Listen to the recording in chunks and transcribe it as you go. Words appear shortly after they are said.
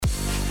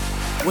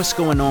What's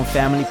going on,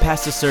 family?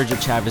 Pastor Sergio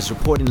Chavez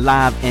reporting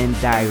live and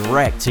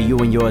direct to you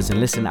and yours. And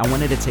listen, I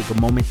wanted to take a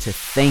moment to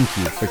thank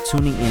you for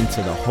tuning in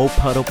to the Hope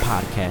Huddle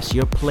podcast,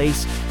 your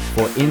place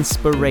for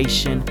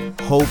inspiration,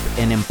 hope,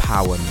 and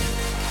empowerment.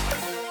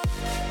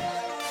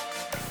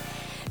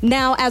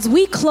 Now, as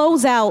we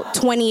close out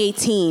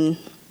 2018,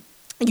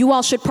 you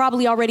all should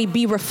probably already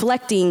be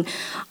reflecting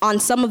on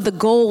some of the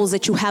goals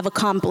that you have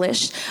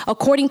accomplished.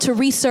 According to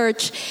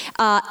research,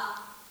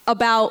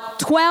 about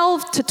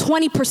 12 to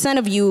 20%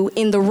 of you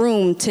in the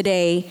room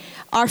today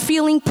are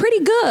feeling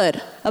pretty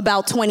good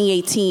about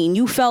 2018.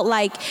 You felt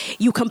like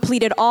you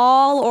completed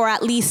all or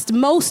at least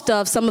most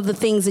of some of the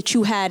things that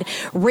you had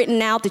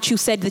written out that you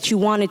said that you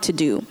wanted to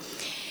do.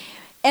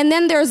 And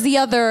then there's the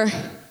other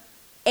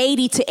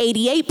 80 to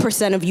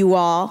 88% of you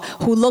all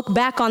who look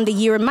back on the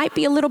year and might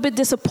be a little bit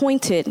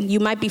disappointed. You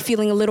might be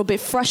feeling a little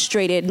bit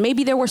frustrated.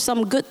 Maybe there were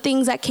some good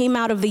things that came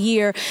out of the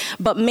year,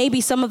 but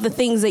maybe some of the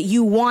things that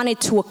you wanted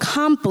to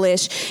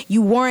accomplish,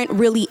 you weren't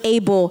really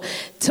able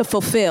to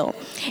fulfill.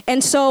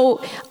 And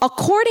so,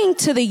 according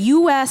to the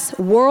U.S.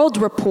 World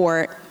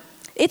Report,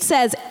 it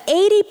says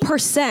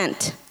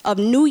 80% of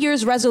New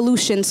Year's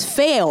resolutions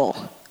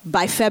fail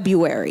by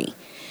February.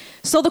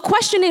 So the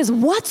question is,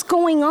 what's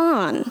going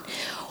on?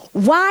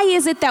 Why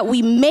is it that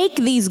we make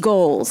these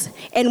goals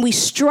and we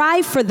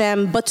strive for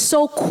them, but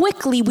so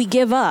quickly we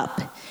give up?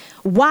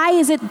 Why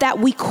is it that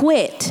we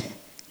quit?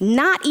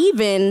 Not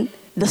even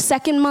the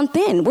second month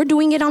in. We're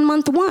doing it on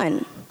month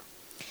one.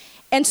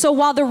 And so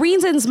while the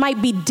reasons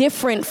might be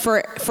different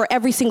for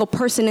every single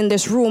person in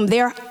this room,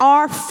 there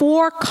are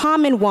 4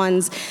 common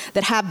ones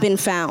that have been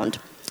found.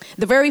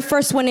 The very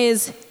first one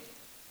is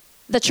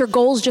that your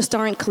goals just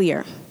aren't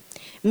clear.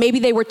 Maybe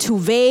they were too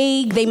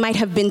vague, they might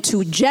have been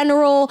too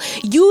general.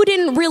 You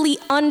didn't really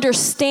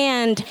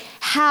understand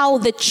how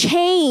the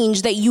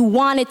change that you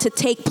wanted to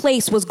take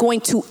place was going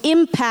to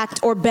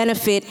impact or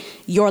benefit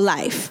your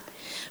life.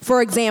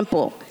 For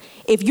example,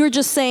 if you're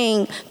just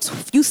saying,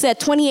 you said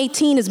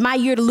 2018 is my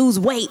year to lose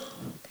weight,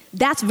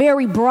 that's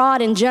very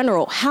broad and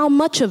general. How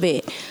much of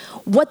it?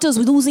 What does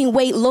losing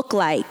weight look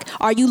like?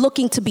 Are you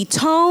looking to be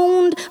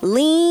toned,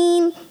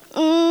 lean?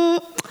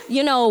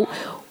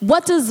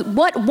 What does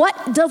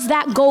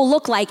that goal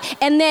look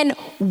like? And then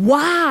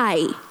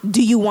why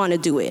do you want to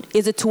do it?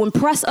 Is it to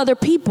impress other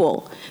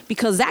people?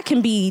 Because that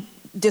can be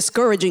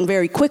discouraging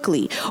very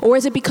quickly. Or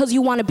is it because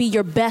you want to be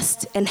your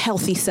best and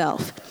healthy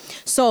self?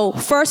 So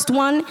first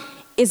one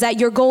is that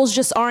your goals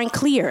just aren't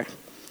clear.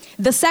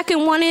 The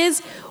second one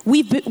is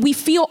we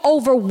feel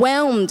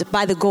overwhelmed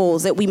by the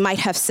goals that we might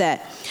have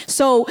set.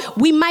 So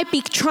we might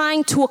be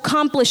trying to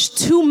accomplish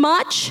too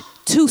much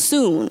too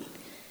soon.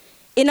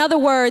 In other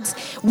words,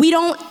 we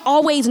don't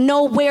always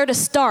know where to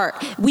start.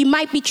 We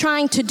might be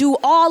trying to do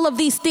all of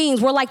these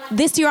things. We're like,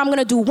 this year I'm going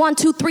to do 1,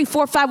 2, 3,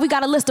 4, 5. We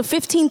got a list of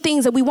 15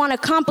 things that we want to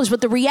accomplish.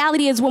 But the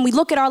reality is when we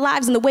look at our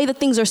lives and the way that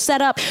things are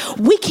set up,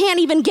 we can't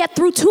even get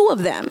through 2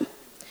 of them.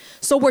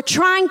 So we're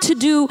trying to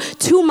do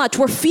too much.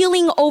 We're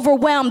feeling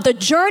overwhelmed. The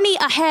journey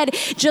ahead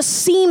just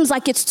seems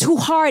like it's too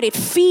hard. It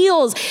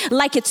feels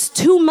like it's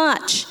too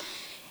much.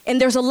 And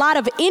there's a lot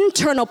of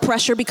internal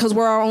pressure because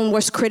we're our own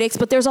worst critics,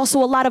 but there's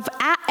also a lot of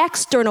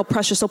external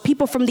pressure. So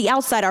people from the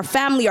outside, our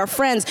family, our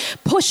friends,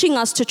 pushing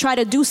us to try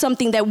to do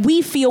something that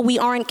we feel we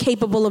aren't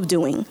capable of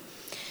doing.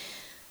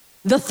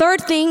 The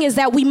third thing is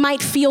that we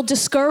might feel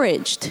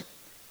discouraged.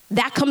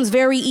 That comes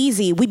very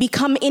easy. We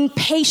become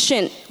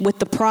impatient with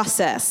the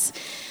process.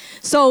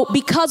 So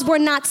because we're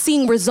not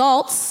seeing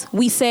results,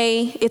 we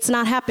say, it's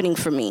not happening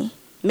for me.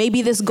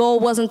 Maybe this goal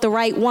wasn't the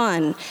right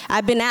one.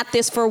 I've been at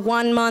this for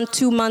 1 month,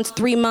 2 months,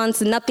 3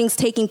 months, and nothing's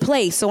taking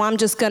place, so I'm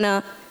just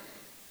gonna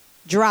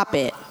drop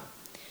it.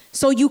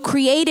 So you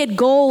created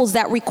goals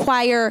that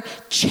require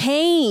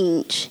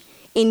change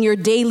in your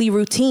daily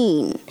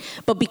routine,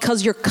 but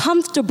because you're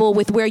comfortable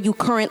with where you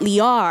currently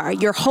are,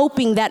 you're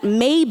hoping that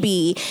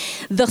maybe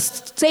the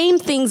same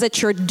things that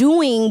you're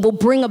doing will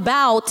bring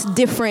about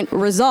different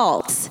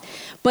results.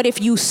 But if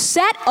you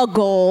set a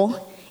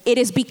goal, it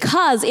is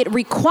because it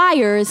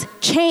requires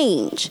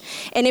change.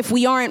 And if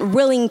we aren't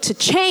willing to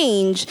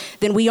change,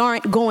 then we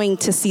aren't going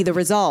to see the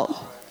result.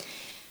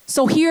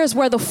 So here's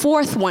where the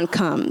fourth one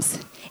comes.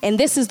 And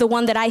this is the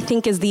one that I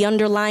think is the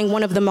underlying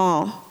one of them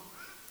all.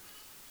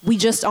 We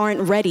just aren't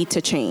ready to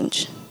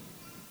change.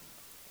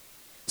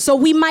 So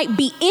we might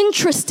be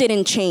interested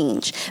in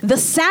change. The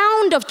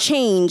sound of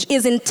change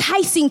is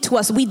enticing to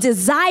us. We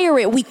desire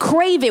it. We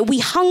crave it. We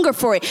hunger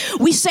for it.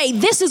 We say,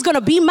 this is going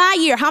to be my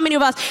year. How many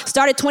of us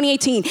started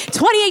 2018?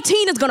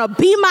 2018 is going to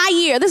be my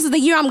year. This is the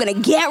year I'm going to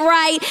get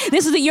right.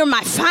 This is the year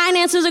my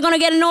finances are going to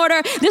get in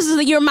order. This is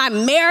the year my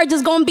marriage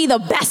is going to be the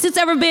best it's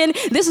ever been.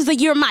 This is the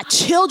year my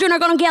children are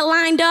going to get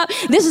lined up.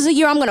 This is the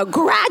year I'm going to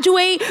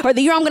graduate, or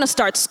the year I'm going to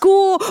start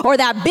school, or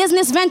that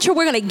business venture,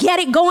 we're going to get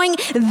it going.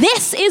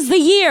 This is the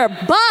year.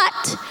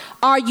 But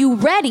are you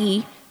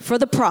ready for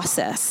the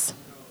process?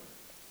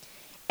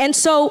 And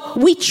so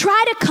we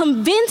try to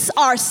convince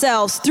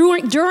ourselves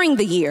during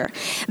the year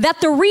that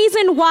the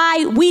reason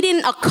why we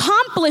didn't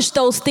accomplish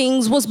those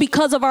things was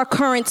because of our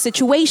current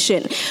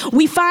situation.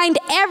 We find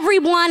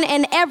everyone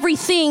and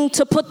everything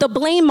to put the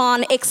blame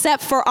on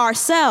except for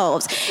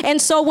ourselves.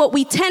 And so what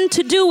we tend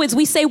to do is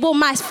we say, well,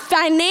 my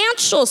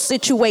financial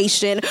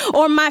situation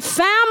or my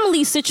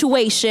family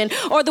situation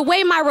or the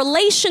way my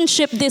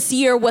relationship this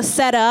year was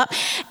set up,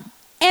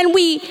 and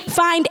we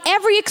find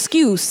every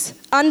excuse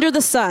under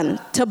the sun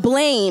to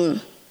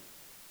blame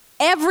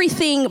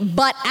everything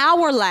but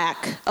our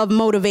lack of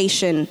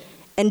motivation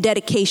and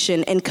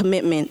dedication and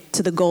commitment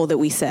to the goal that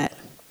we set.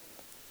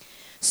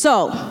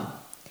 So,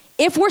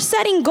 if we're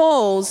setting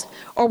goals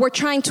or we're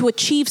trying to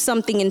achieve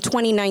something in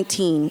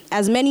 2019,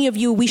 as many of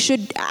you,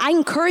 I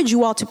encourage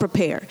you all to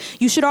prepare.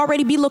 You should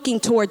already be looking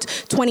towards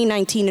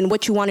 2019 and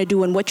what you want to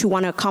do and what you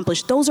want to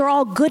accomplish. Those are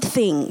all good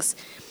things.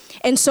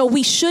 And so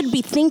we should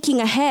be thinking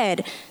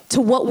ahead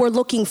to what we're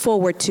looking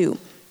forward to.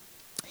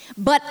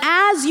 But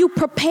as you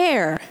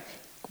prepare,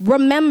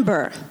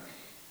 remember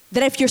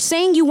that if you're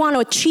saying you want to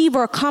achieve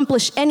or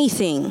accomplish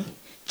anything,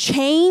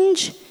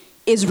 change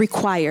is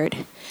required.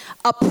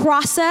 A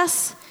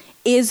process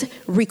is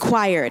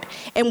required.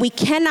 And we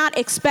cannot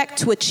expect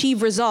to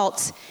achieve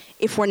results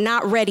if we're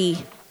not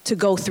ready to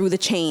go through the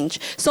change.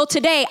 So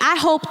today, I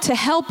hope to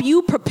help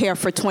you prepare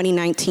for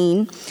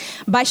 2019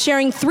 by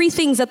sharing 3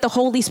 things that the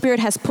Holy Spirit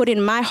has put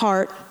in my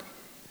heart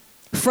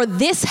for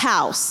this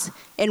house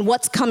and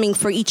what's coming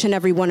for each and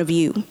every one of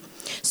you.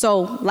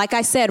 So, like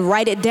I said,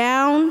 write it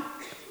down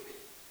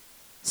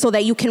so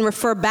that you can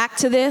refer back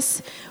to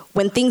this.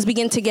 When things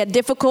begin to get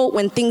difficult,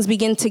 when things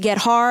begin to get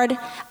hard,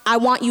 I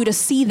want you to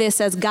see this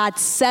as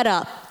God's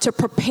setup to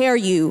prepare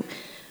you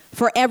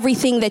for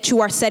everything that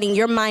you are setting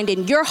your mind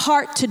and your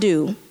heart to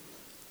do.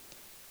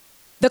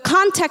 The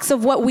context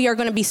of what we are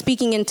going to be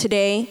speaking in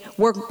today,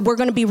 we're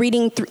going to be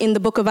reading in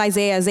the book of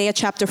Isaiah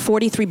chapter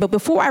 43. But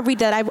before I read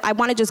that, I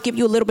want to just give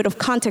you a little bit of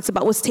context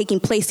about what's taking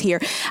place here.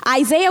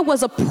 Isaiah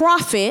was a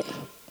prophet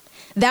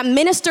that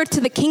ministered to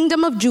the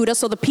kingdom of Judah,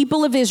 so the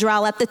people of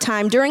Israel at the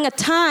time, during a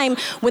time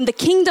when the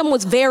kingdom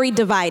was very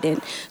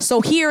divided. So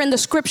here in the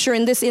scripture,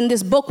 in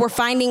this book, we're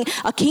finding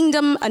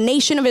a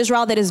nation of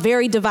Israel that is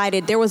very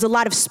divided. There was a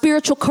lot of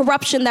spiritual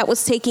corruption that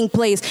was taking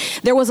place.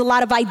 There was a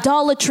lot of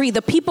idolatry.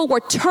 The people were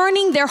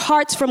turning their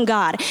hearts from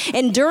God.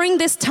 And during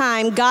this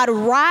time, God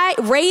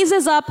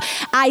raises up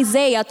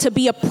Isaiah to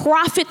be a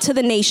prophet to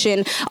the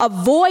nation, a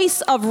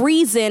voice of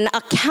reason,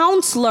 a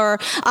counselor,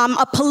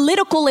 a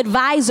political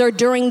advisor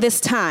during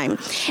this time.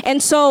 And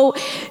so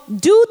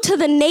due to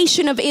the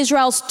nation of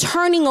Israel's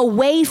turning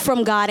away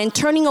from God and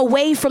turning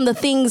away from the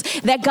things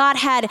that God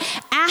had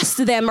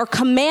asked them or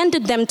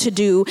commanded them to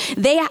do,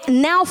 they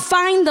now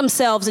find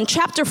themselves in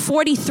chapter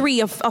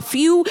 43, a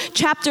few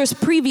chapters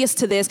previous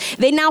to this,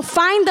 they now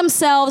find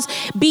themselves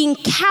being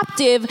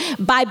captive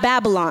by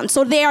Babylon.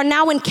 So they are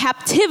now in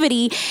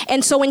captivity.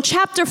 And so in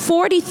chapter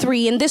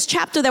 43, in this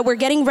chapter that we're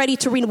getting ready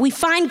to read, we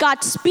find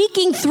God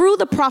speaking through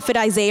the prophet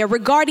Isaiah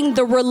regarding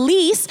the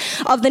release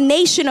of the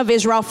nation of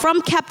Israel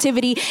from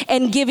captivity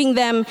and giving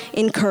them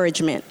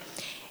encouragement.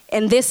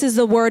 And this is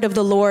the word of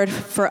the Lord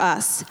for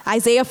us.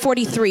 Isaiah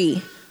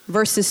 43,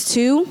 verses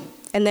 2,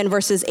 and then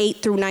verses 8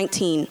 through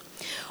 19.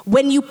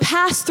 When you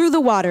pass through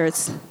the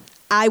waters,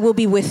 I will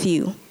be with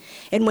you.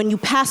 And when you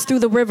pass through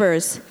the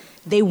rivers,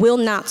 they will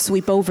not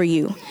sweep over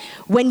you.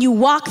 When you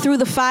walk through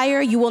the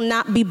fire, you will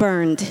not be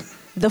burned.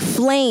 The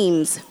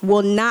flames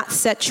will not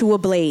set you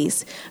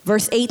ablaze.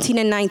 Verse 18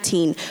 and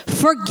 19.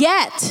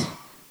 Forget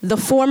the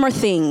former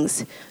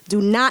things.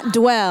 Do not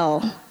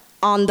dwell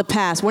on the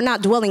past. We're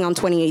not dwelling on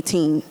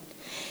 2018.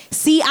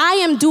 See, I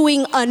am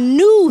doing a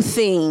new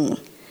thing.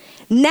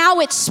 Now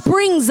it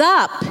springs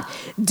up.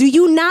 Do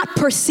you not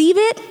perceive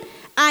it?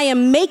 I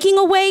am making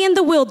a way in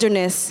the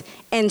wilderness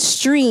and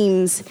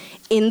streams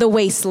in the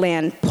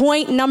wasteland.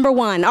 Point number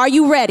 1. Are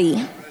you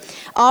ready?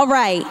 All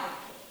right.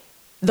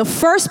 The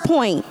first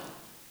point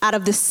out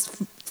of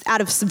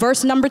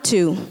verse number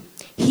 2.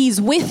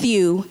 He's with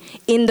you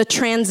in the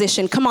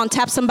transition. Come on,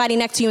 tap somebody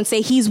next to you and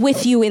say, he's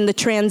with you in the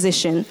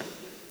transition.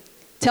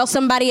 Tell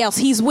somebody else,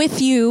 he's with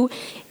you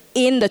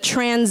in the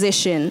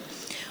transition.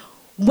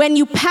 When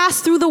you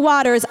pass through the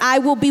waters, I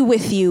will be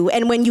with you.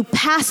 And when you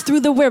pass through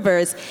the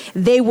rivers,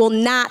 they will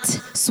not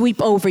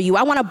sweep over you.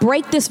 I want to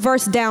break this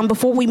verse down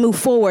before we move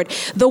forward.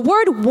 The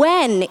word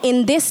when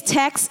in this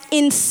text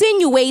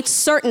insinuates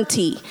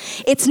certainty.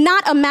 It's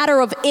not a matter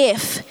of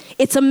if.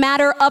 It's a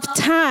matter of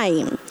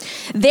time.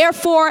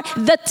 Therefore,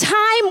 the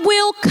time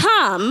will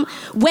come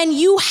when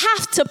you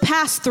have to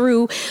pass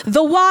through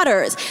the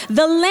waters.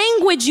 The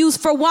language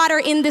used for water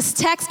in this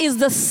text is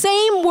the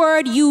same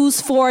word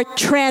used for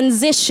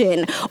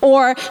transition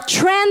or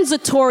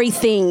transitory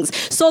things.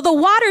 So the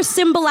water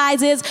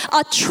symbolizes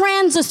a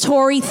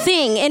transitory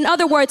thing. In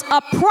other words,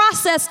 a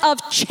process of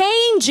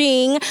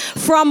changing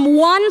from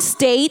one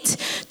state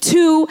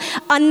to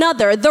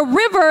another. The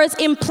rivers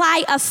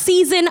imply a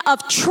season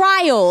of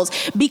trials,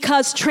 trials,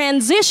 because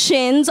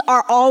transitions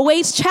are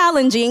always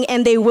challenging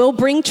and they will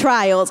bring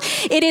trials.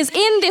 It is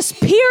in this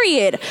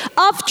period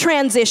of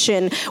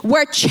transition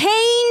where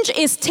change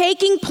is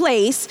taking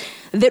place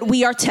that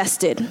we are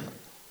tested.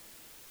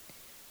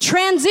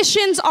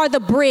 Transitions are the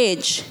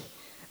bridge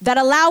that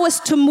allow us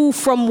to move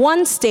from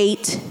one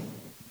state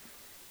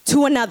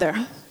to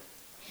another.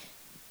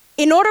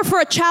 In order for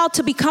a child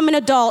to become an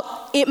adult,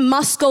 it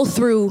must go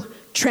through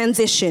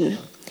transition.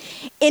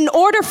 In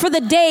order for the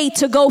day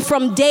to go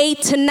from day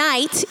to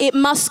night, it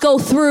must go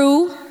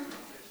through.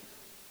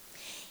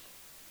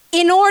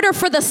 In order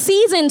for the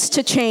seasons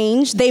to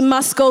change, they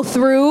must go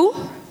through.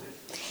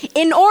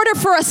 In order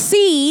for a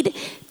seed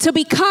to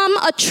become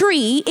a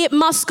tree, it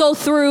must go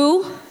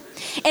through.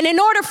 And in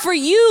order for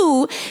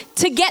you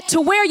to get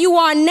to where you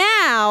are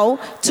now,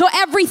 to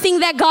everything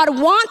that God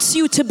wants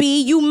you to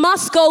be, you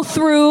must go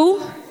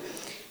through.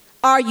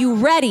 Are you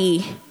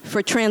ready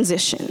for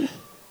transition?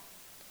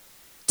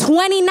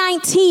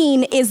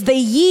 2019 is the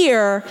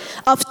year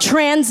of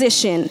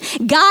transition.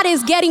 God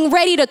is getting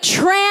ready to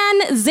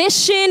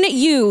transition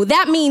you.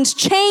 That means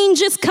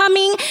change is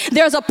coming.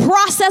 There's a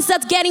process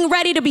that's getting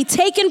ready to be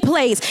taken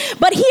place.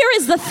 But here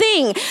is the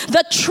thing.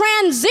 The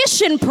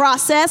transition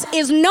process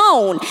is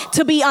known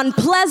to be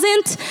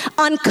unpleasant,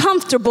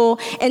 uncomfortable,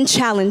 and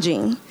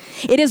challenging.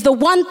 It is the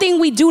one thing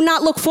we do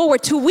not look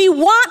forward to. We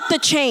want the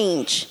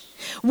change.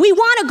 We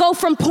want to go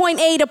from point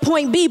A to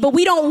point B, but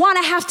we don't want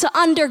to have to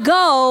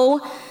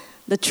undergo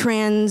the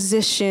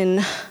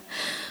transition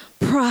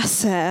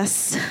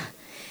process.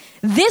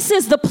 This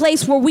is the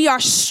place where we are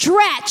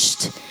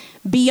stretched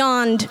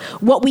beyond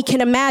what we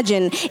can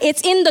imagine.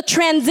 It's in the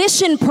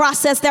transition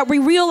process that we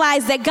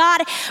realize that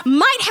God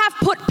might have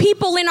put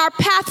people in our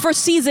path for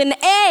season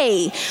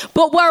A,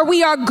 but where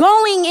we are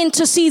going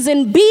into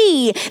season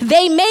B,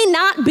 they may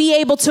not be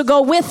able to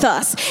go with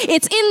us.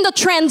 It's in the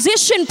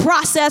transition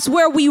process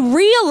where we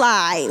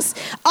realize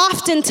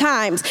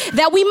oftentimes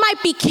that we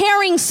might be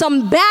carrying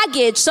some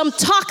baggage, some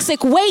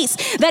toxic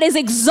waste that is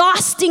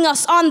exhausting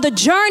us on the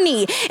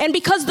journey. And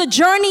because the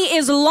journey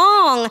is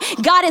long,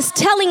 God is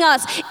telling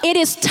us it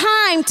is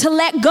time to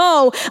let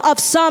go of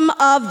some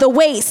of the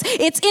waste.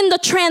 It's in the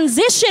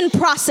transition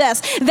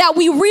process that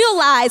we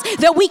realize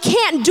that we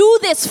can't do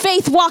this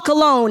faith walk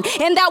alone,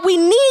 and that we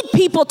need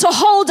people to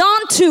hold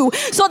on to,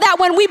 so that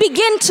when we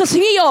begin to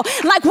feel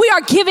like we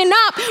are giving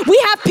up,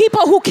 we have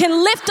people who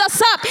can lift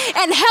us up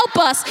and help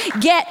us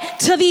get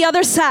to the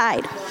other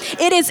side.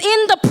 It is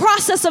in the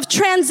process of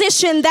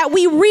transition that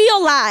we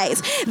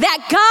realize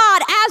that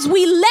God, as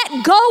we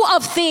let go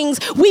of things,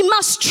 we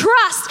must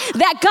trust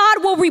that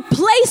God will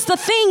replace the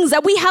things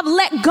that we have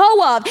let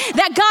go of,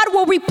 that God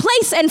will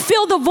replace and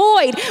fill the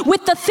void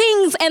with the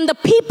things and the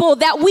people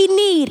that we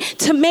need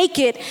to make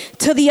it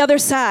to the other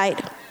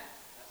side.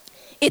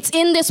 It's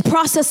in this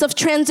process of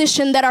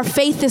transition that our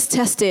faith is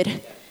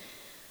tested.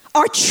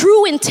 Our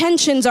true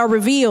intentions are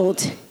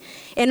revealed,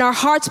 and our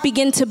hearts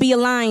begin to be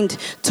aligned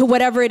to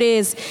whatever it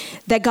is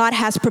that God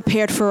has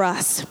prepared for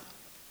us.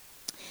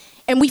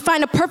 And we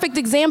find a perfect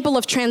example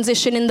of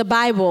transition in the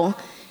Bible.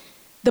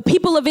 The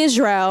people of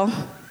Israel,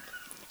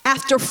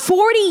 after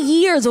 40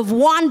 years of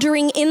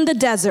wandering in the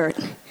desert,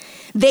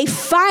 they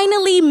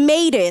finally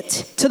made it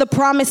to the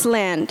promised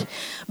land.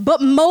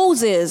 But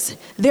Moses,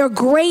 their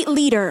great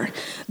leader,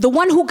 the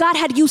one who God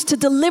had used to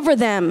deliver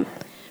them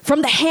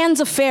from the hands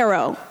of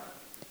Pharaoh,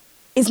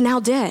 is now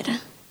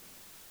dead.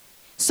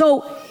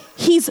 So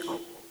he's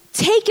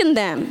taken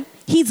them,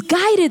 he's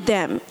guided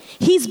them.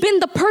 He's been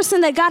the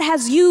person that God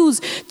has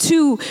used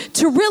to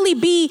really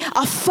be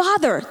a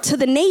father to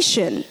the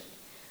nation.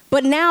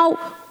 But now,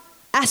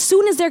 as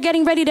soon as they're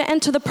getting ready to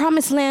enter the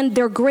promised land,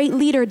 their great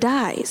leader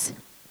dies.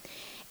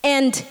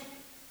 And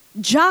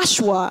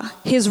Joshua,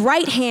 his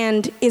right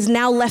hand, is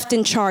now left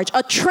in charge.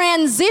 A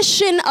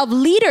transition of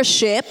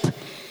leadership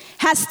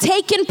has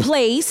taken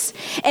place,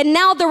 and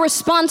now the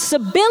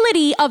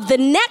responsibility of the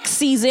next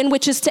season,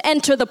 which is to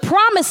enter the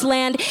promised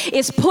land,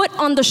 is put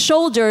on the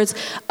shoulders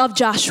of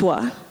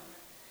Joshua.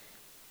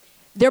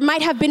 There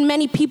might have been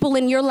many people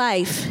in your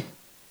life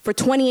for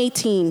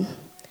 2018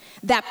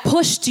 that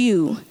pushed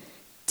you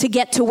to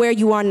get to where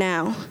you are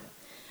now.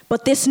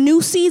 But this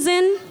new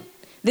season,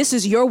 this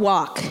is your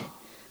walk.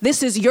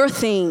 This is your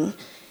thing.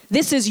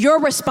 This is your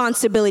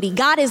responsibility.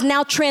 God is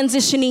now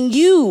transitioning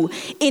you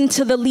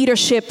into the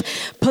leadership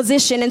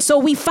position. And so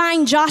we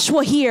find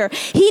Joshua here.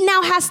 He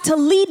now has to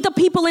lead the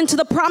people into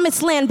the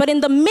promised land. But in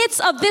the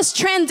midst of this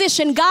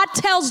transition, God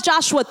tells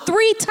Joshua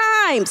 3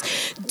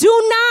 times,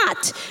 do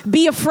not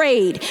be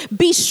afraid.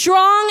 Be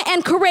strong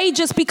and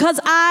courageous, because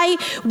I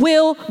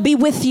will be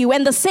with you.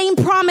 And the same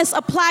promise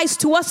applies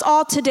to us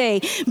all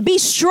today. Be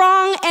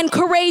strong and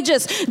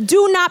courageous.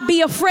 Do not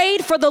be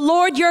afraid, for the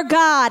Lord your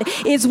God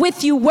is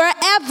with you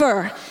wherever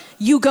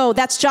you go.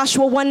 That's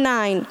Joshua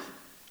 1:9.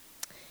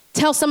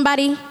 Tell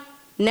somebody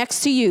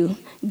next to you,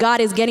 God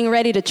is getting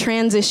ready to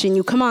transition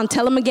you. Come on,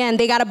 tell them again.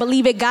 They got to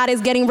believe it. God is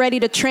getting ready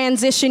to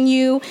transition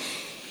you.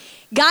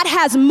 God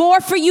has more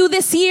for you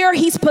this year.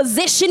 He's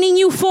positioning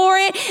you for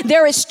it.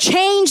 There is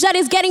change that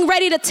is getting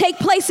ready to take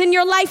place in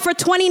your life for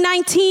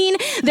 2019.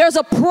 There's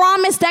a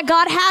promise that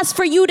God has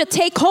for you to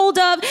take hold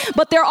of,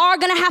 but there are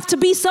going to have to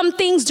be some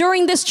things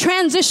during this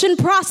transition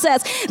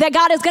process that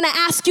God is going to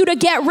ask you to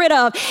get rid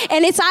of.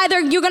 And it's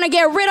either you're going to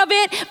get rid of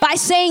it by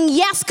saying,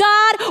 yes,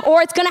 God,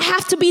 or it's going to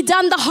have to be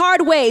done the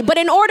hard way. But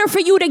in order for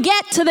you to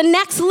get to the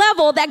next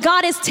level that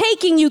God is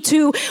taking you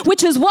to,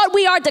 which is what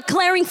we are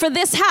declaring for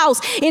this house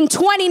in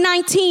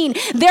 2019,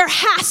 there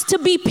has to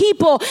be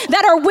people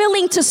that are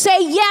willing to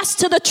say yes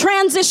to the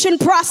transition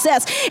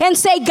process and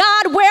say,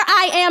 God, where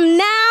I am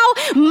now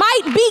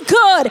might be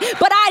good,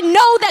 but I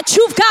know that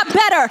you've got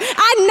better.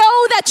 I know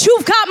that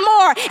you've got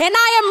more, and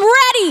I am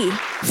ready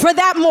for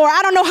that more.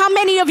 I don't know how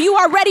many of you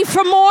are ready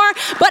for more,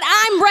 but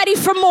I'm ready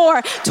for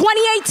more.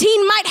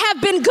 2018 might have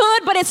been good,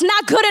 but it's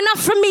not good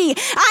enough for me.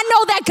 I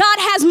know that God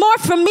has more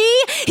for me.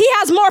 He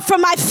has more for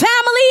my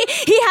family.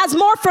 He has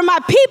more for my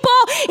people.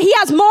 He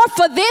has more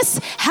for this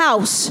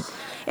house.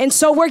 And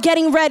so we're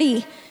getting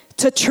ready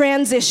to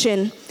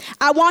transition.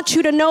 I want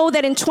you to know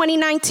that in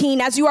 2019,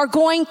 as you are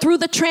going through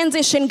the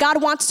transition,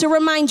 God wants to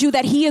remind you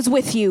that He is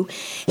with you.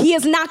 He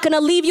is not going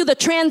to leave you. The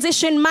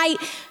transition might,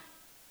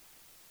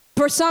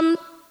 for some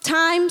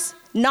times,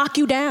 knock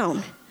you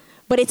down,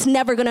 but it's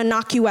never going to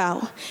knock you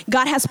out.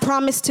 God has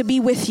promised to be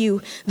with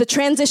you. The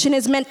transition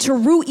is meant to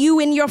root you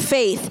in your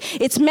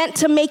faith. It's meant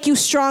to make you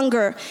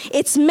stronger.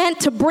 It's meant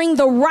to bring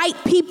the right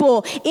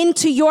people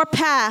into your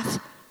path.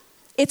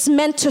 It's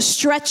meant to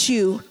stretch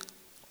you.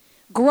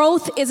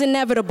 Growth is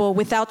inevitable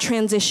without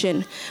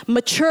transition.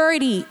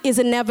 Maturity is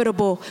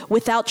inevitable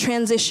without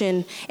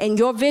transition. And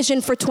your vision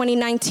for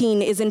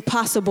 2019 is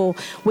impossible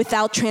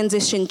without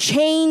transition.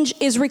 Change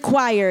is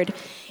required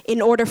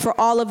in order for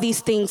all of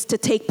these things to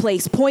take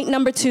place. Point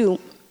number 2.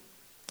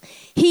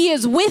 He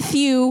is with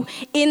you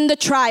in the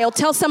trial.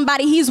 Tell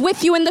somebody He's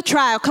with you in the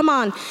trial. Come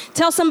on.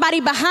 Tell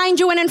somebody behind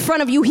you and in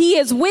front of you, He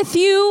is with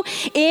you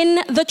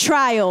in the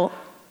trial.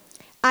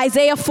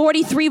 Isaiah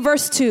 43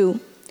 verse 2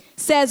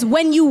 says,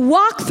 when you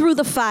walk through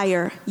the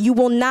fire, you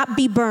will not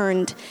be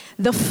burned.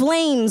 The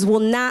flames will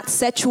not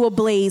set you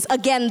ablaze.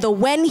 Again, the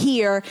when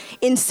here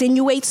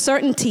insinuates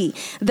certainty.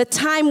 The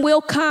time will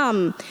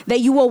come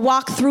that you will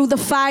walk through the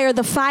fire.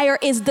 The fire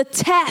is the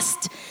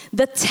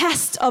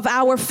test of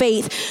our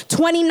faith.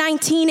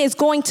 2019 is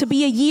going to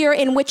be a year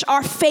in which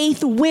our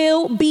faith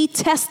will be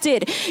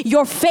tested.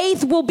 Your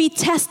faith will be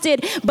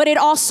tested, but it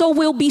also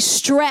will be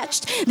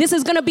stretched. This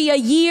is going to be a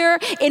year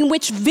in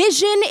which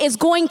vision is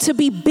going to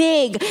be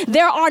big.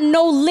 There are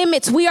no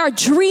limits. We are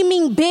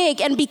dreaming big,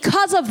 and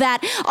because of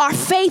that, our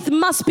faith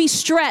must be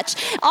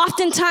stretched.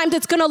 Oftentimes,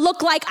 it's going to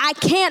look like I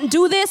can't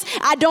do this.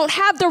 I don't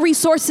have the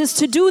resources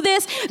to do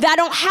this. I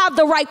don't have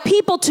the right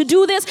people to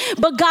do this,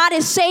 but God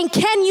is saying,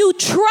 can you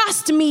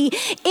trust me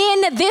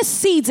in this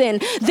season?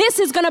 This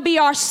is going to be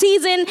our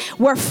season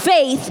where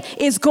faith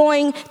is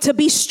going to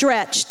be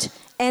stretched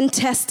and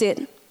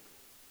tested.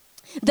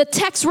 The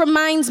text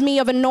reminds me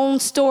of a known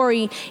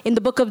story in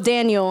the book of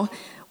Daniel.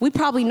 We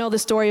probably know the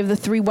story of the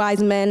 3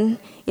 wise men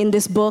in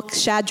this book,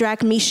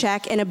 Shadrach,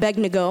 Meshach, and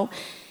Abednego.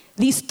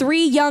 These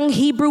 3 young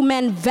Hebrew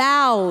men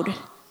vowed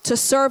to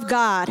serve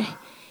God,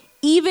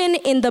 even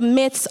in the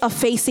midst of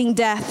facing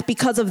death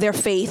because of their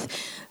faith.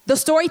 The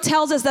story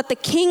tells us that the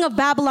king of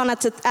Babylon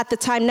at the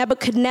time,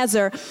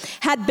 Nebuchadnezzar,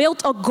 had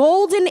built a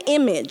golden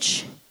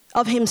image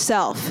of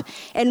himself.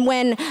 And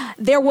when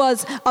there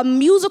was a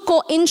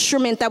musical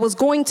instrument that was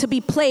going to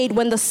be played,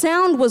 when the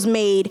sound was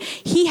made,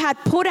 he had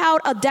put out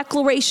a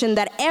declaration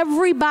that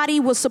everybody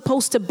was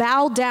supposed to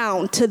bow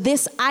down to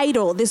this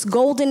idol, this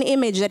golden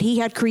image that he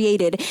had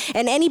created.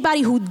 And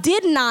anybody who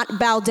did not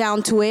bow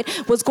down to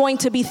it was going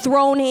to be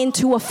thrown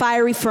into a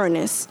fiery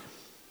furnace.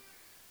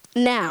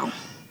 Now,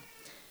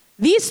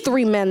 these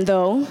 3 men,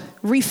 though,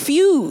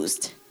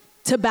 refused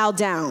to bow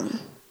down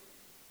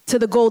to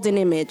the golden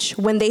image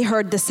when they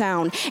heard the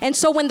sound. And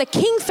so when the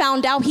king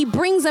found out, he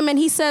brings them and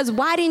he says,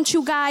 why didn't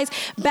you guys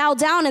bow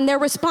down? And their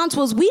response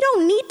was, we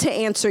don't need to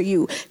answer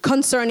you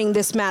concerning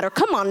this matter.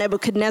 Come on,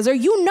 Nebuchadnezzar,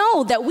 you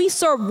know that we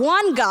serve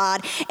one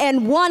God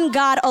and one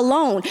God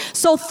alone.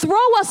 So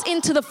throw us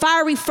into the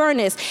fiery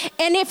furnace.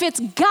 And if it's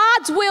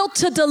God's will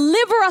to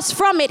deliver us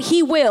from it,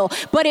 he will.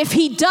 But if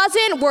he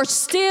doesn't, we're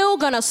still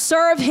going to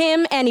serve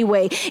him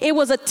anyway. It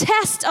was a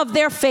test of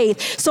their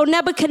faith. So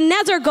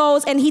Nebuchadnezzar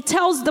goes and he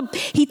tells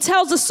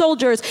the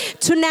soldiers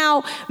to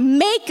now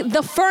make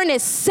the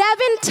furnace 7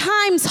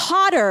 times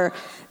hotter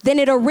than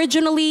it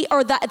originally,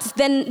 or than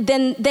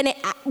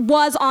it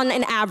was on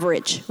an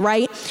average,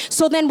 right?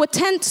 So then what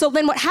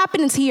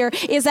happens here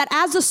is that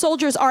as the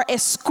soldiers are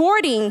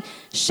escorting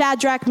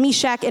Shadrach,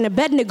 Meshach, and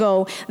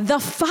Abednego, the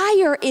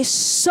fire is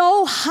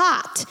so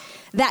hot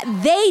that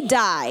they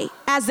die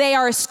as they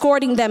are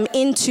escorting them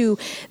into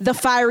the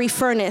fiery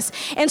furnace.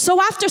 And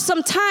so after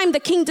some time, the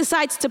king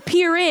decides to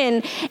peer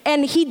in,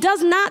 and he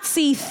does not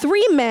see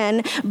 3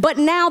 men, but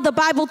now the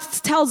Bible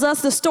tells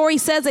us, the story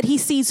says that he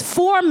sees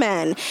 4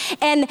 men.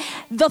 And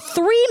the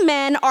 3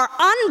 men are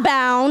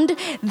unbound.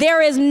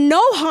 There is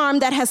no harm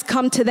that has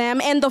come to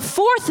them. And the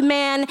 4th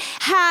man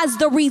has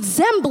the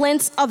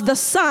resemblance of the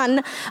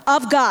Son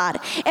of God.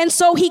 And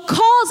so he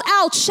calls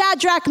out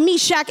Shadrach,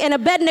 Meshach, and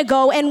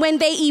Abednego. And when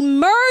they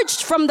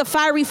emerged from the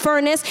fiery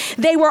furnace,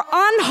 they were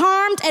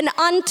unharmed and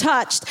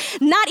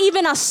untouched. Not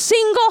even a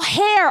single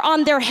hair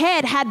on their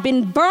head had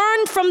been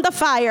burned from the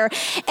fire,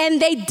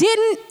 and they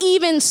didn't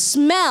even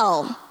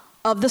smell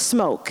of the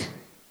smoke.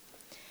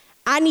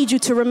 I need you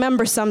to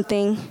remember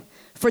something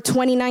for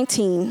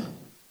 2019.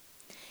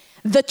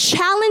 The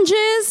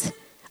challenges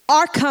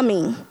are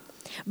coming,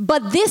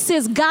 but this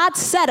is God's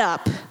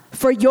setup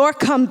for your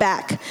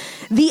comeback.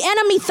 The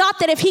enemy thought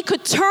that if he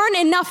could turn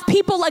enough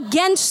people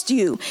against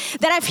you,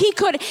 that if he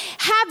could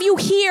have you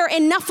hear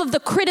enough of the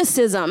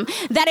criticism,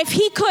 that if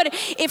he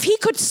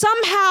could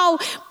somehow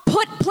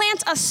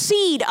plant a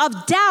seed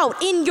of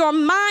doubt in your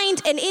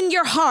mind and in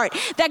your heart,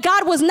 that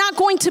God was not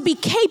going to be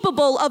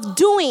capable of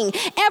doing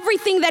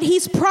everything that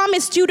he's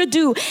promised you to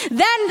do,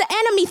 then the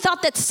enemy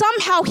thought that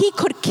somehow he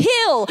could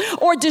kill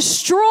or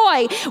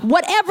destroy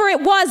whatever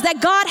it was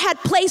that God had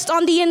placed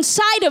on the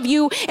inside of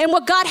you and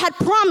what God had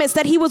promised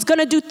that he was going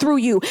to do through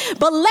you.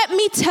 But let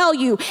me tell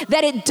you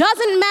that it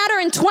doesn't matter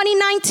in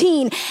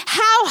 2019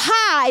 how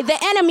high the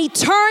enemy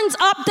turns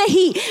up the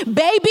heat.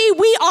 Baby,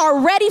 we are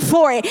ready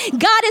for it.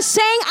 God is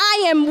saying,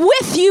 I am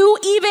with you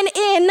even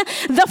in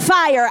the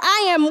fire.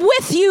 I am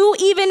with you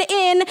even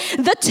in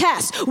the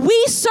test.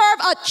 We serve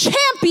a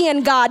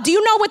champion God. Do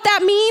you know what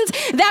that means?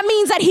 That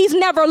means that he's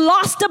never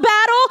lost a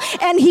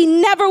battle and he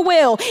never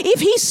will. If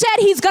he said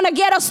he's going to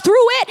get us through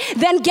it,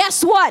 then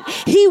guess what?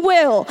 He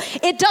will.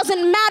 It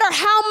doesn't matter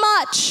how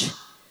much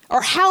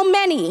or how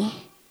many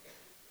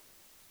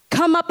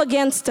come up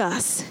against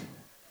us.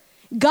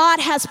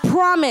 God has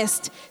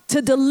promised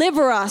to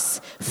deliver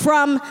us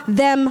from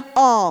them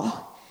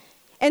all.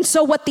 And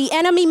so what the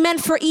enemy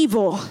meant for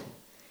evil,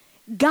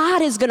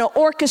 God is going to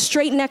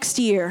orchestrate next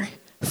year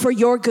for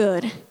your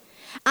good.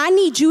 I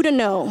need you to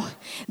know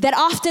that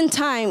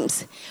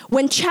oftentimes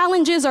when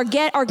challenges are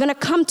going to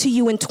come to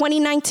you in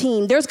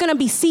 2019, there's going to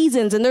be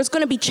seasons and there's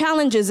going to be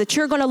challenges that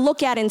you're going to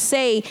look at and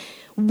say,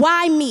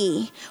 why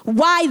me?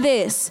 Why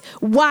this?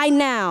 Why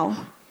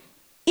now?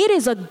 It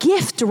is a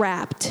gift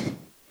wrapped.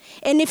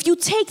 And if you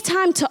take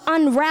time to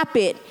unwrap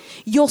it,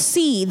 you'll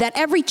see that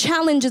every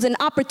challenge is an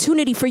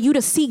opportunity for you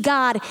to see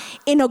God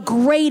in a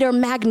greater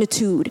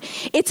magnitude.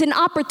 It's an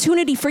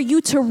opportunity for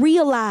you to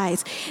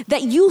realize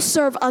that you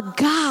serve a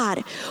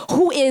God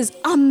who is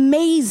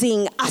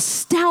amazing,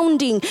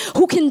 astounding,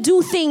 who can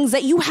do things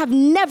that you have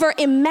never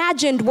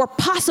imagined were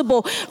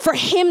possible for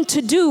him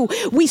to do.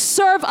 We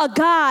serve a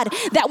God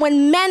that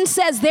when men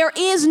says there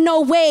is no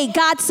way,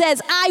 God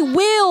says, I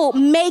will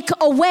make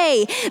a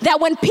way. That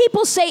when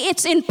people say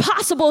it's impossible,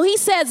 he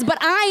says, but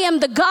I am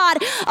the God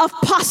of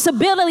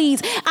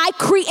possibilities. I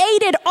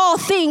created all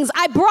things.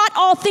 I brought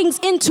all things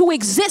into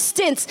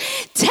existence.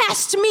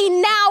 Test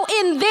me now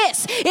in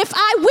this. If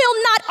I will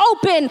not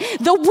open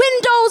the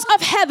windows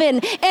of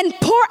heaven and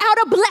pour out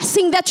a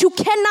blessing that you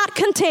cannot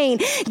contain,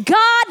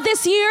 God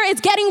this year is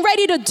getting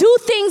ready to do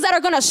things that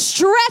are going to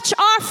stretch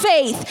our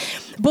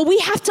faith. But we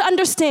have to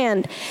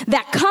understand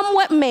that come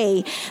what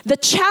may, the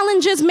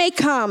challenges may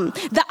come,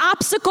 the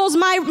obstacles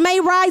may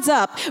rise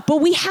up, but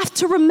we have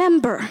to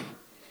remember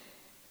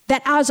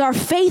that as our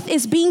faith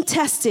is being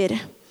tested,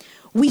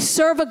 we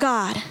serve a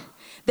God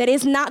that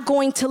is not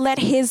going to let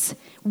his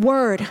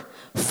word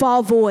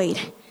fall void.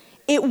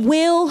 It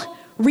will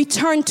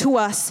return to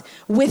us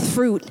with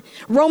fruit.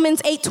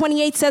 Romans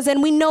 8:28 says,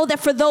 and we know that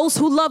for those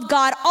who love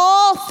God,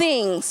 all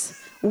things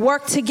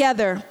work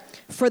together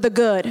for the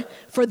good,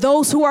 for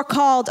those who are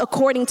called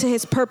according to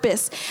his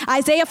purpose.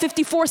 Isaiah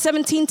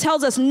 54:17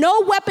 tells us,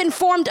 no weapon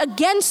formed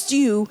against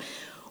you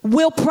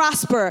will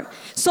prosper.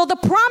 So the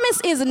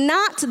promise is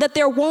not that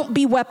there won't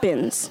be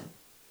weapons.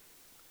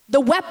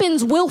 The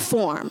weapons will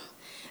form.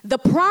 The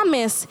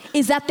promise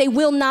is that they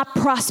will not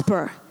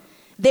prosper.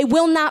 They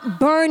will not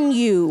burn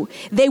you.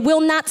 They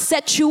will not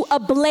set you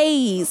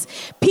ablaze.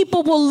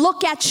 People will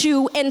look at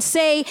you and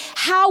say,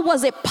 how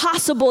was it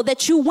possible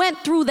that you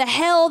went through the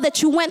hell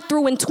that you went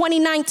through in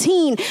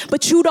 2019,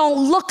 but you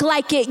don't look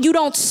like it, you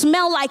don't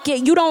smell like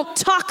it, you don't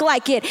talk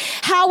like it?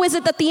 How is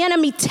it that the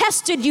enemy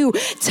tested you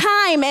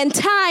time and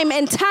time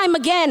and time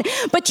again,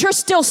 but you're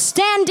still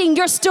standing,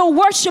 you're still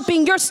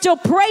worshiping, you're still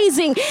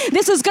praising?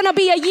 This is going to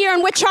be a year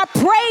in which our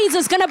praise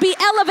is going to be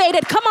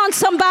elevated. Come on,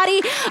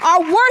 somebody.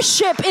 Our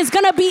worship is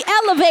going to be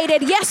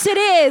elevated. Yes, it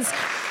is.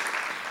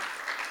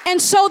 And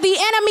so the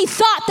enemy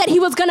thought that he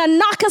was going to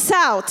knock us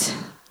out,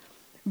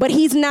 but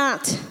he's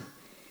not.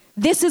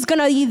 This is going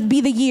to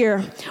be the year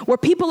where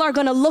people are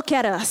going to look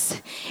at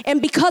us,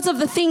 and because of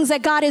the things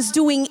that God is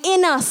doing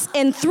in us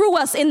and through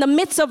us in the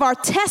midst of our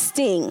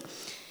testing,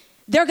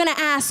 they're going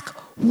to ask,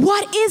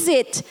 what is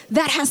it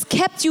that has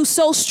kept you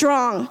so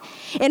strong?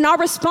 And our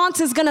response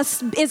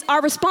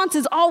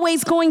is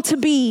always going to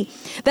be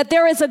that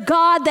there is a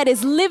God that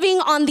is living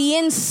on the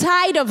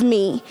inside of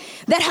me,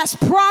 that has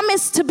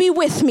promised to be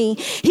with me.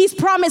 He's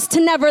promised to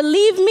never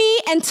leave me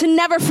and to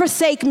never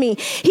forsake me.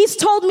 He's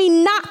told me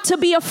not to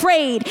be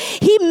afraid.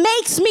 He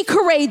makes me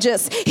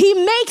courageous. He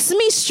makes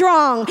me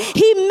strong.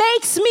 He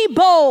makes me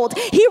bold.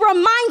 He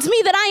reminds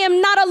me that I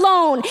am not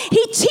alone.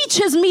 He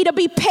teaches me to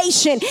be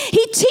patient.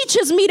 He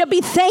teaches me to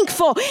be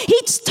thankful.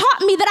 He's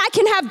taught me that I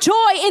can have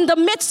joy in the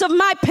midst of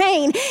my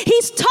pain.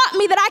 He's taught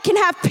me that I can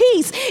have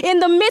peace in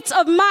the midst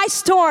of my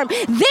storm.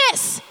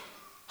 This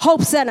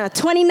Hope Center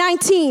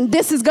 2019,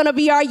 this is going to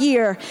be our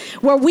year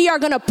where we are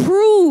going to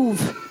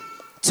prove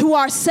to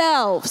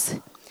ourselves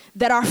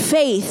that our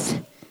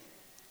faith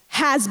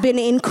has been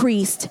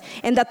increased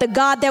and that the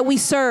God that we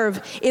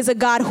serve is a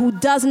God who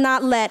does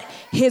not let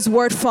his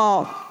word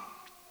fall.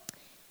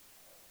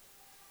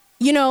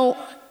 You know,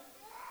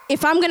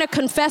 if I'm going to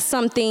confess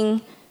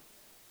something,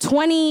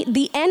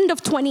 the end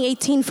of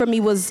 2018 for me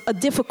was a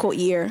difficult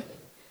year.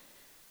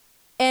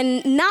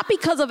 And not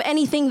because of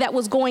anything that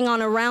was going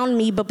on around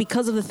me, but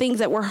because of the things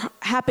that were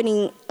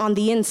happening on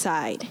the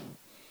inside.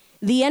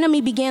 The enemy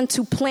began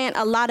to plant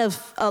a lot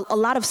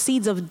of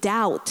seeds of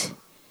doubt.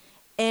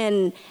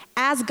 And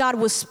as God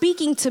was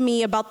speaking to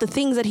me about the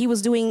things that he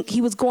was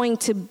going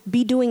to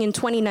be doing in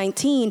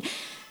 2019,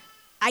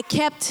 I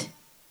kept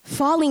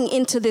falling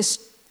into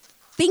this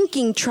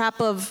thinking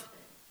trap of,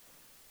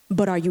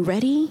 but are you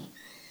ready?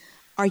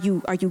 Are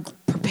you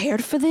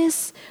prepared for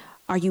this?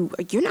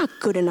 You're not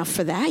good enough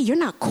for that. You're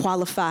not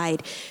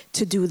qualified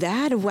to do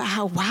that.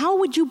 How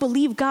would you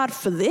believe God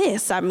for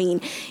this? I mean,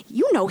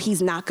 you know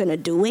he's not going to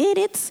do it.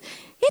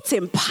 It's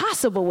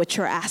impossible what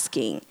you're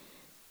asking.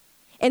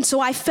 And so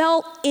I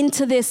fell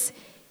into this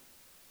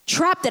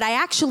trap that I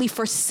actually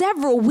for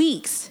several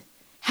weeks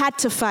had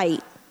to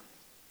fight.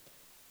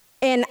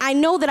 And I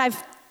know that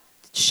I've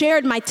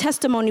shared my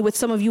testimony with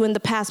some of you in the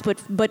past,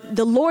 but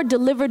the Lord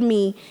delivered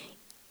me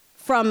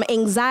from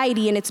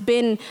anxiety, and it's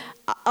been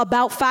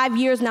about 5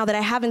 years now that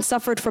I haven't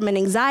suffered from an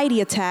anxiety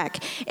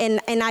attack,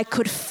 and I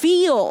could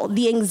feel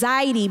the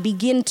anxiety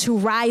begin to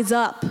rise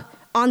up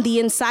on the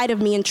inside of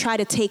me and try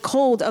to take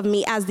hold of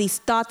me as these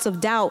thoughts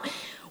of doubt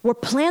were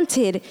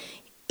planted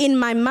in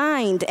my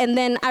mind. And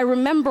then I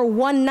remember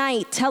one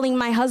night telling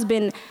my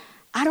husband,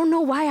 I don't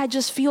know why I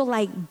just feel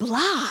like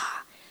blah.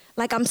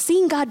 Like I'm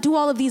seeing God do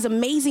all of these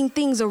amazing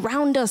things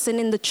around us and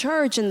in the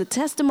church and the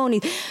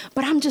testimony,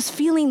 but I'm just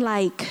feeling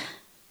like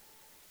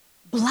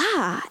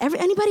blah.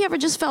 Anybody ever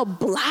just felt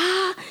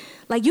blah?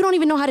 Like you don't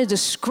even know how to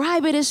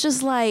describe it. It's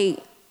just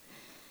like,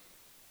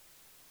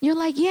 you're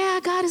like,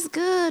 yeah, God is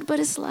good, but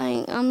it's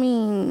like, I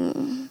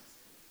mean,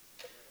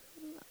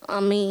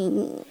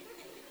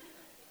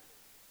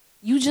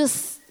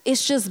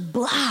 it's just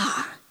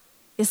blah.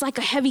 It's like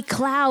a heavy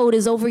cloud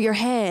is over your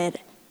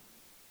head.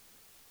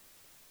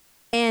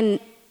 And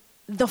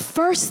the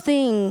first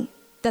thing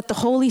that the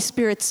Holy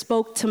Spirit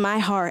spoke to my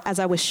heart as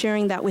I was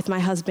sharing that with my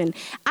husband,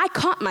 I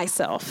caught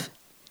myself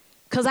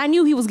because I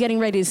knew he was getting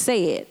ready to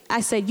say it.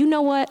 I said, you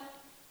know what?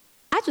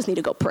 I just need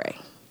to go pray.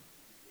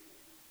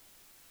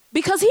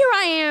 Because here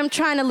I am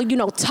trying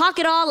to, talk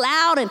it all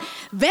out and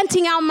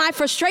venting out my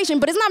frustration,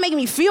 but it's not making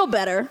me feel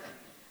better.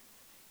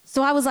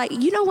 So I was like,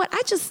 you know what?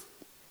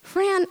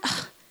 Fran,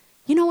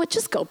 you know what?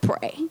 Just go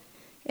pray.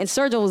 And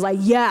Sergio was like,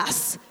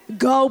 yes,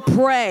 go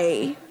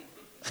pray.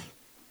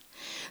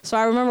 So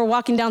I remember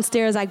walking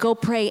downstairs, I go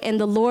pray, and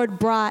the Lord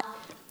brought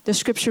the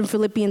scripture in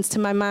Philippians to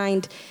my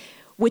mind,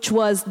 which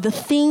was the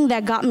thing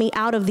that got me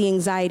out of the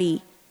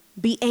anxiety.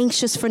 Be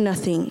anxious for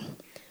nothing,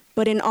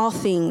 but in all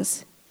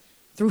things,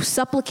 through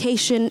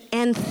supplication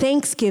and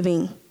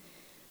thanksgiving,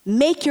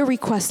 make your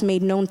requests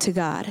made known to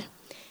God,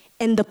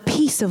 and the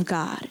peace of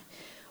God,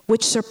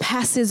 which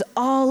surpasses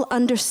all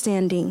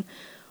understanding,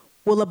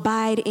 will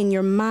abide in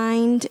your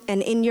mind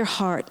and in your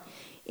heart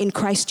in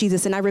Christ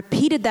Jesus. And I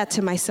repeated that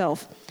to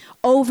myself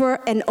over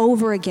and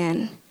over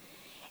again.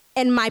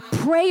 And my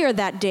prayer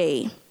that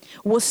day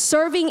was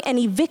serving an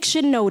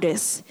eviction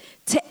notice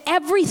to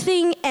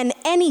everything and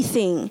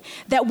anything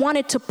that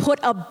wanted to put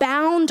a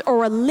bound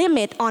or a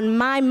limit on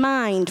my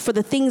mind for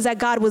the things that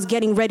God was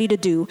getting ready to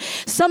do.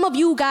 Some of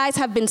you guys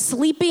have been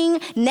sleeping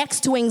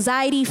next to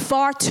anxiety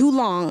far too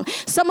long.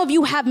 Some of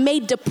you have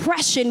made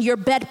depression your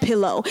bed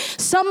pillow.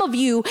 Some of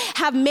you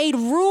have made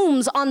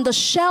rooms on the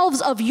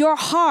shelves of your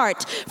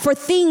heart for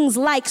things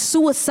like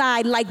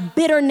suicide, like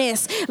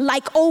bitterness,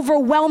 like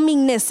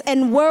overwhelmingness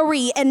and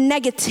worry and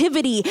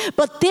negativity.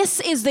 But this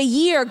is the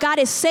year God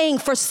is saying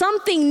for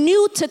something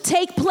new to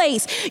take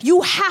place,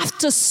 you have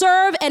to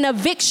serve an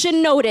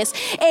eviction notice.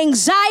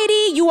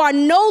 Anxiety, you are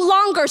no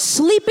longer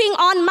sleeping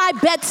on my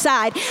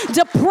bedside.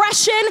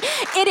 Depression,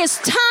 it is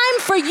time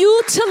for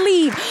you to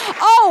leave.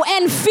 Oh,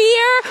 and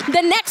fear,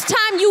 the next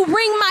time you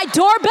ring my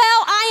doorbell,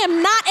 I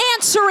am not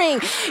answering.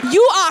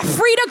 You are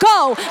free to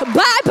go.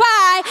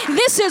 Bye-bye.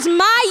 This is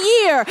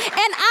my year, and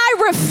I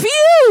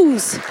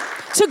refuse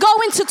to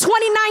go into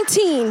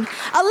 2019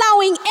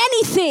 allowing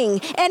anything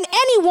and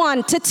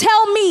anyone to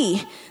tell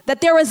me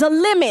that there is a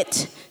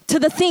limit to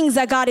the things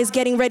that God is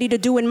getting ready to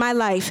do in my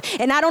life.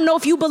 And I don't know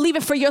if you believe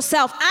it for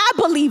yourself. I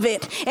believe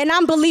it, and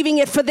I'm believing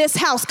it for this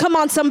house. Come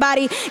on,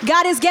 somebody.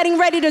 God is getting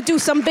ready to do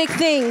some big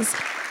things.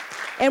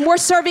 And we're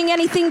serving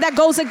anything that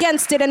goes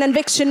against it an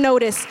eviction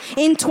notice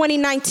in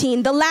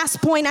 2019. The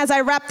last point as I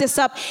wrap this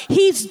up,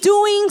 he's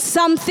doing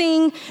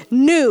something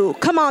new.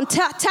 Come on,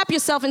 tap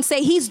yourself and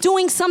say, he's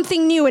doing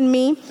something new in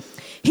me.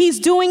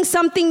 He's doing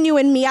something new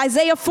in me.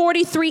 Isaiah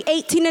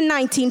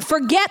 43:18-19.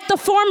 Forget the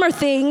former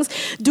things.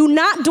 Do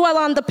not dwell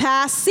on the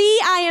past. See,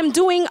 I am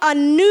doing a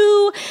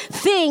new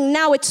thing.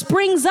 Now it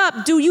springs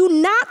up. Do you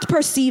not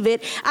perceive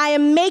it? I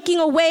am making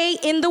a way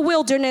in the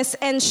wilderness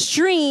and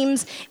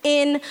streams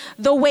in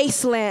the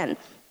wasteland.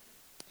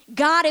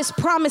 God is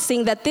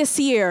promising that this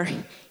year,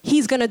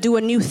 he's going to do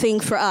a new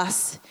thing for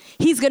us.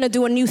 He's going to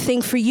do a new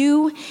thing for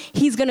you.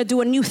 He's going to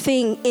do a new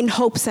thing in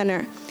Hope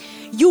Center.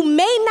 You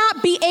may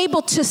not be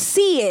able to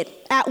see it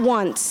at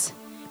once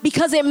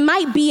because it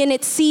might be in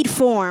its seed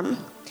form.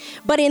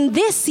 But in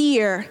this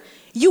year,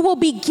 you will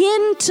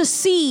begin to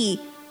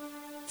see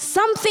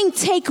something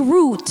take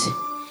root.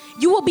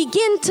 You will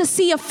begin to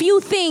see a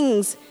few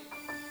things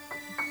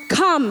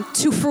come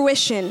to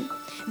fruition.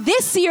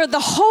 This year, the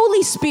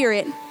Holy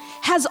Spirit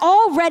has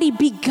already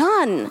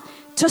begun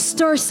to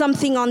stir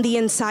something on the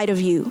inside of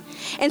you.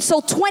 And so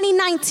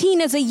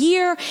 2019 is a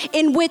year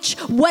in which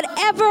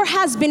whatever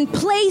has been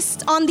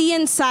placed on the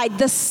inside,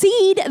 the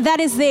seed that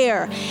is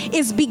there,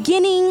 is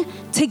beginning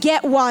to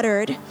get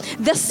watered.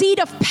 The seed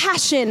of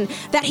passion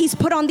that he's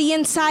put on the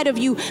inside of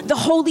you, the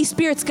Holy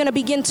Spirit's going to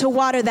begin to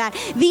water that.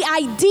 The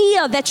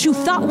idea that you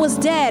thought was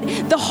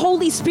dead, the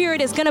Holy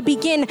Spirit is going to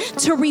begin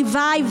to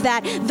revive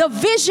that. The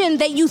vision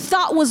that you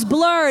thought was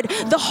blurred,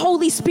 the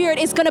Holy Spirit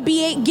is going to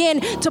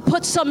begin to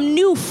put some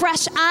new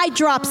fresh eye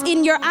drops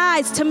in your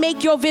eyes to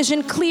make your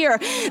vision clear.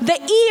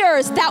 The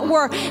ears that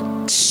were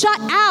shut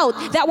out,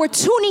 that were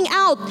tuning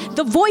out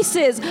the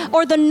voices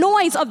or the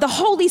noise of the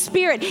Holy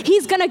Spirit,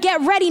 he's going to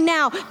get ready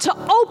now to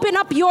open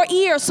up your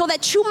ears so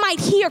that you might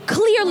hear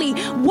clearly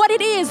what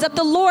it is that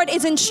the Lord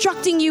is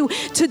instructing you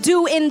to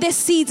do in this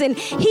season.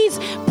 He's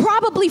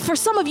probably, for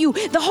some of you,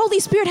 the Holy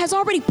Spirit has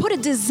already put a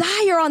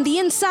desire on the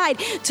inside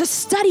to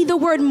study the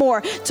word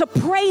more, to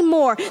pray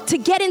more, to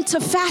get into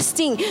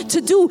fasting, to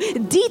do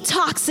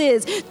detoxes,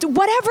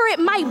 whatever it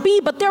might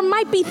be. But there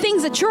might be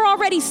things that you're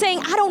already saying,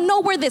 I don't know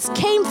where this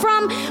came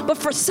from, but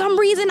for some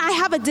reason I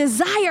have a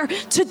desire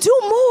to do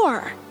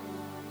more.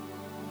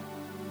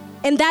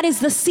 And that is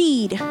the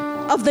seed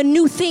of the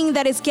new thing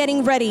that is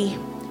getting ready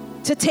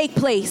to take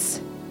place.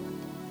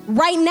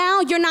 Right now,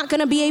 you're not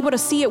going to be able to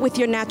see it with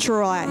your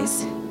natural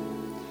eyes,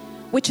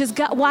 which is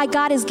why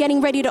God is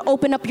getting ready to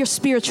open up your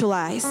spiritual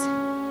eyes.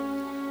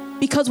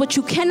 Because what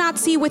you cannot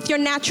see with your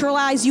natural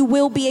eyes, you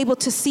will be able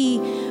to see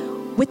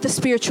with the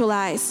spiritual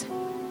eyes.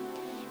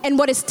 And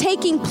what is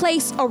taking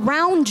place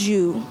around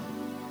you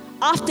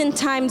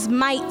oftentimes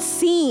might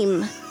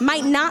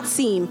not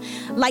seem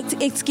like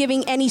it's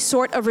giving any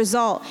sort of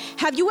result.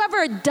 Have you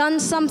ever done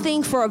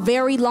something for a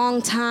very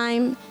long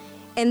time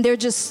and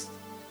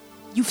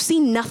you've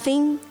seen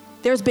nothing?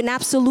 There's been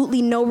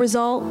absolutely no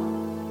result?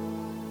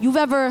 You've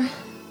ever,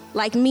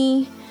 like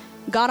me,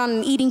 got on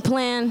an eating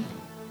plan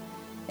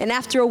and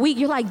after a week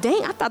you're like,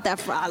 dang, I thought that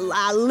for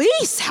at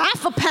least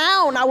half a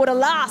pound I would have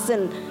lost,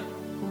 and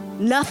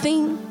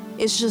nothing.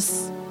 It's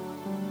just,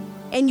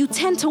 and you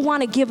tend to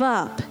want to give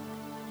up.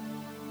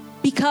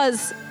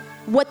 Because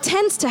what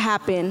tends to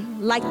happen,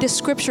 like this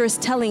scripture is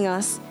telling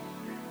us,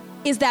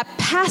 is that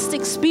past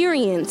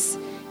experience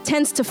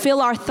tends to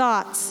fill our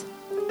thoughts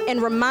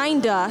and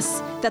remind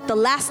us that the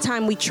last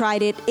time we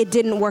tried it, it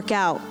didn't work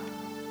out.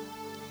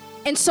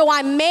 And so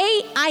I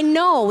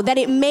know that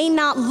it may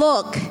not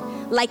look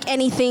like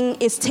anything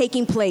is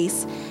taking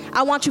place.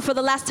 I want you, for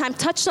the last time,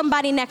 touch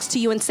somebody next to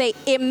you and say,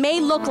 it may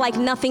look like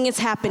nothing is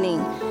happening.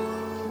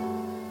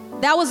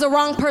 That was the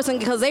wrong person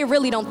because they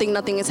really don't think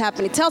nothing is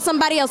happening. Tell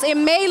somebody else, it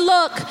may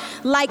look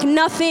like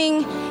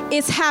nothing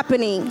is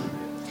happening,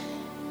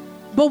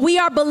 but we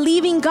are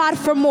believing God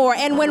for more.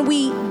 And when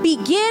we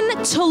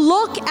begin to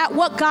look at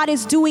what God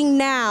is doing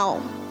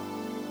now,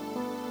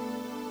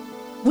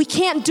 we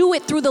can't do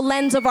it through the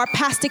lens of our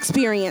past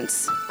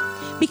experience,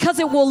 because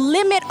it will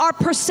limit our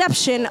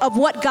perception of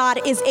what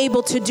God is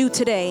able to do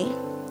today.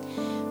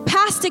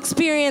 Past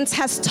experience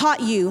has taught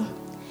you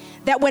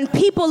that when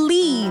people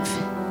leave,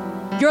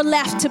 you're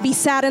left to be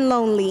sad and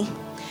lonely.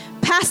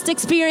 Past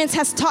experience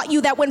has taught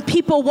you that when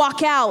people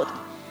walk out,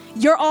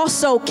 you're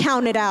also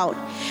counted out.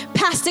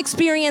 Past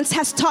experience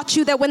has taught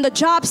you that when the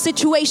job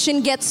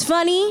situation gets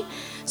funny,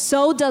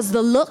 so does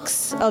the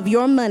looks of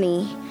your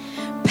money.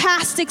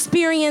 Past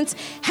experience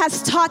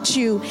has taught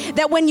you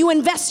that when you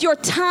invest your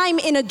time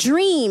in a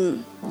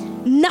dream,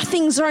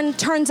 nothing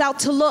turns out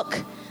to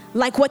look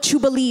like what you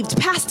believed.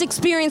 Past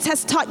experience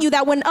has taught you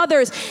that when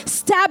others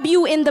stab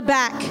you in the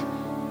back,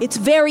 it's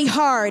very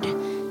hard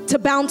to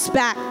bounce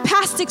back.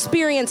 Past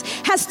experience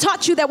has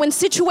taught you that when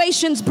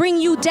situations bring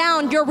you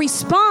down, your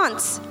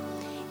response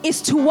is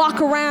to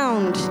walk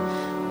around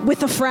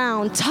with a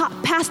frown.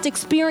 Past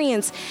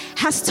experience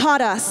has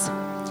taught us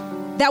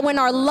that when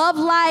our love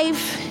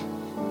life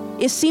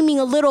is seeming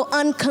a little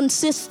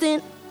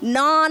inconsistent,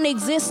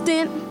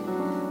 non-existent,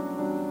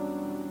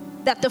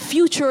 that the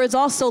future is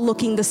also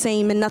looking the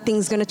same and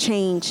nothing's going to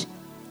change.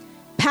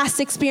 Past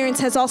experience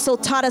has also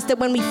taught us that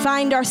when we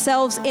find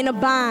ourselves in a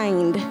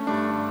bind,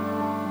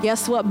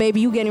 guess what,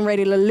 baby? You getting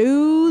ready to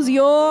lose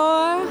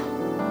your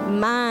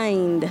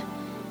mind.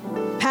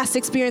 Past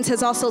experience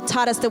has also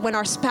taught us that when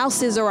our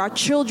spouses or our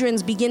children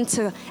begin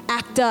to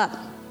act up,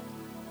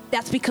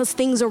 that's because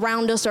things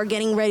around us are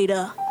getting ready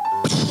to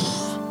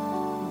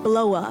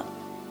blow up.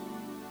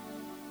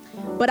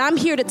 But I'm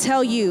here to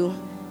tell you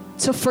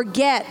to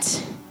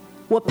forget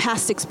what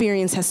past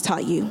experience has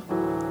taught you.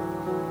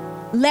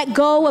 Let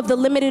go of the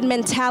limited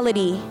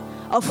mentality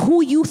of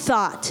who you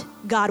thought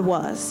God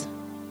was.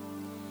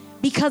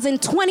 Because in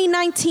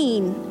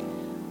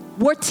 2019,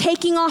 we're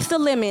taking off the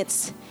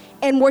limits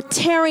and we're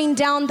tearing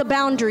down the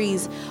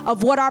boundaries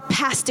of what our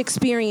past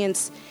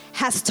experience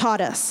has taught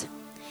us.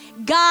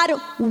 God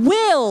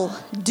will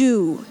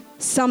do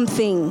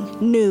something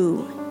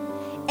new.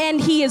 And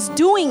He is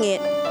doing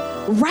it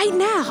right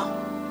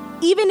now.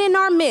 Even in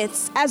our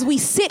midst, as we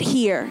sit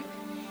here,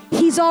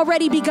 He's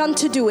already begun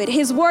to do it.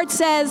 His word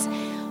says,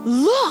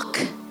 look,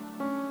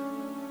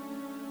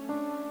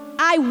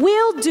 I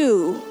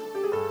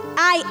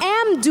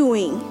am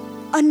doing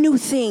a new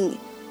thing.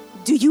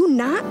 Do you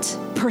not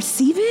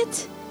perceive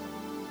it?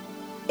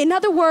 In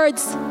other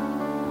words,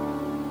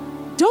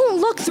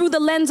 don't look through the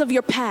lens of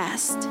your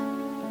past.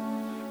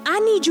 I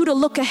need you to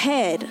look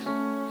ahead.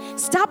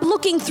 Stop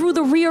looking through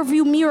the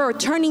rearview mirror,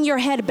 turning your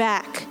head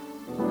back.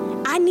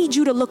 I need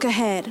you to look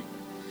ahead.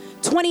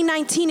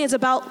 2019 is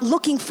about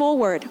looking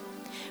forward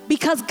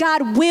because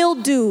God will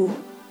do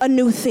a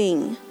new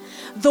thing.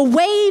 The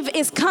wave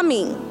is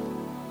coming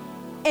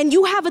and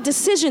you have a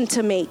decision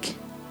to make.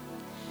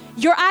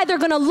 You're either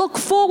going to look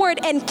forward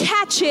and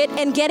catch it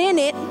and get in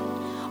it,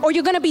 or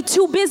you're going to be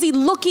too busy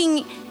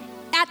looking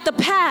at the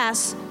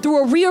past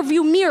through a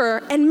rearview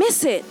mirror and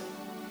miss it.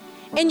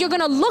 And you're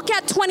going to look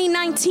at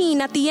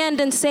 2019 at the end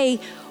and say,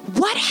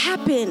 what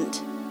happened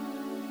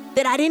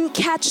that I didn't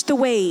catch the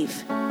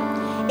wave?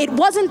 It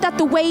wasn't that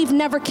the wave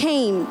never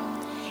came.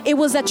 It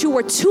was that you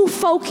were too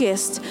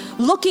focused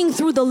looking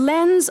through the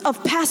lens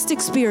of past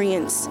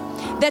experience,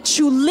 that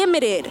you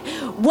limited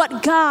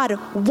what God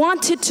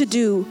wanted to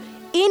do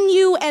in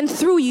you and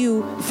through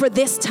you for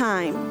this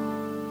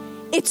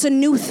time. It's a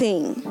new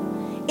thing.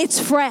 It's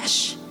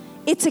fresh.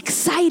 It's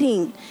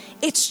exciting.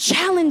 It's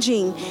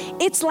challenging.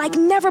 It's like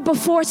never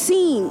before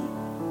seen.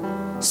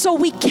 So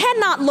we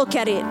cannot look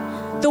at it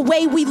the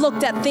way we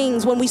looked at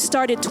things when we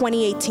started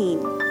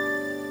 2018.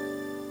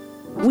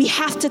 We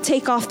have to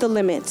take off the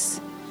limits.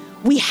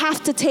 We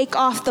have to take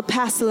off the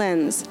past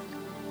lens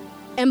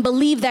and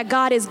believe that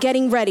God is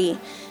getting ready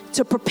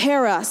to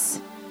prepare us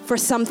for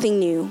something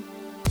new.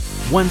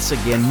 Once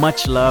again,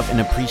 much love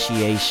and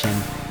appreciation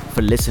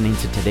for listening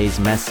to today's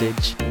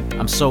message.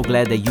 I'm so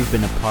glad that you've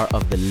been a part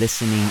of the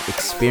listening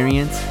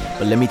experience.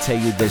 But let me tell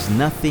you, there's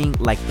nothing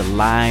like the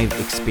live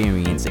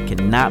experience. It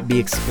cannot be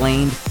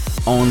explained,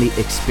 only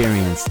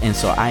experienced. And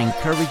so I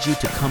encourage you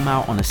to come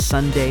out on a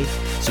Sunday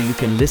so you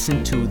can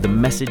listen to the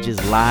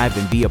messages live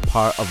and be a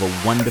part of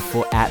a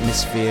wonderful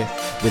atmosphere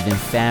within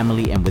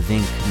family and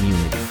within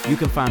community. You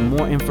can find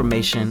more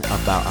information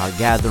about our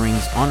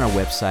gatherings on our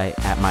website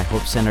at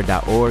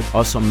myhopecenter.org.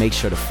 Also, make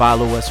sure to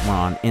follow us. We're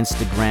on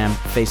Instagram,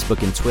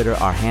 Facebook, and Twitter.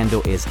 Our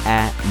handle is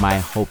at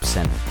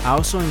myhopecenter. I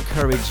also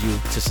encourage you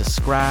to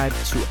subscribe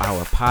to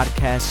our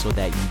podcast so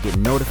that you get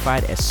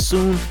notified as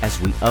soon as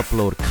we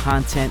upload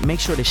content. Make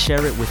sure to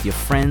share it with your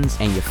friends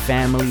and your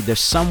family. There's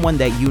someone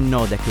that you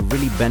know that could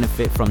really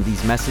benefit from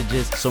these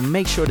messages. So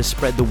make sure to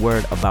spread the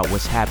word about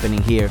what's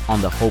happening here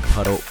on the Hope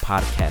Huddle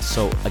podcast.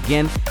 So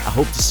again, I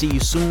hope to see you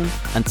soon.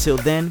 Until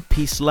then,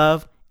 peace,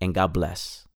 love, and God bless.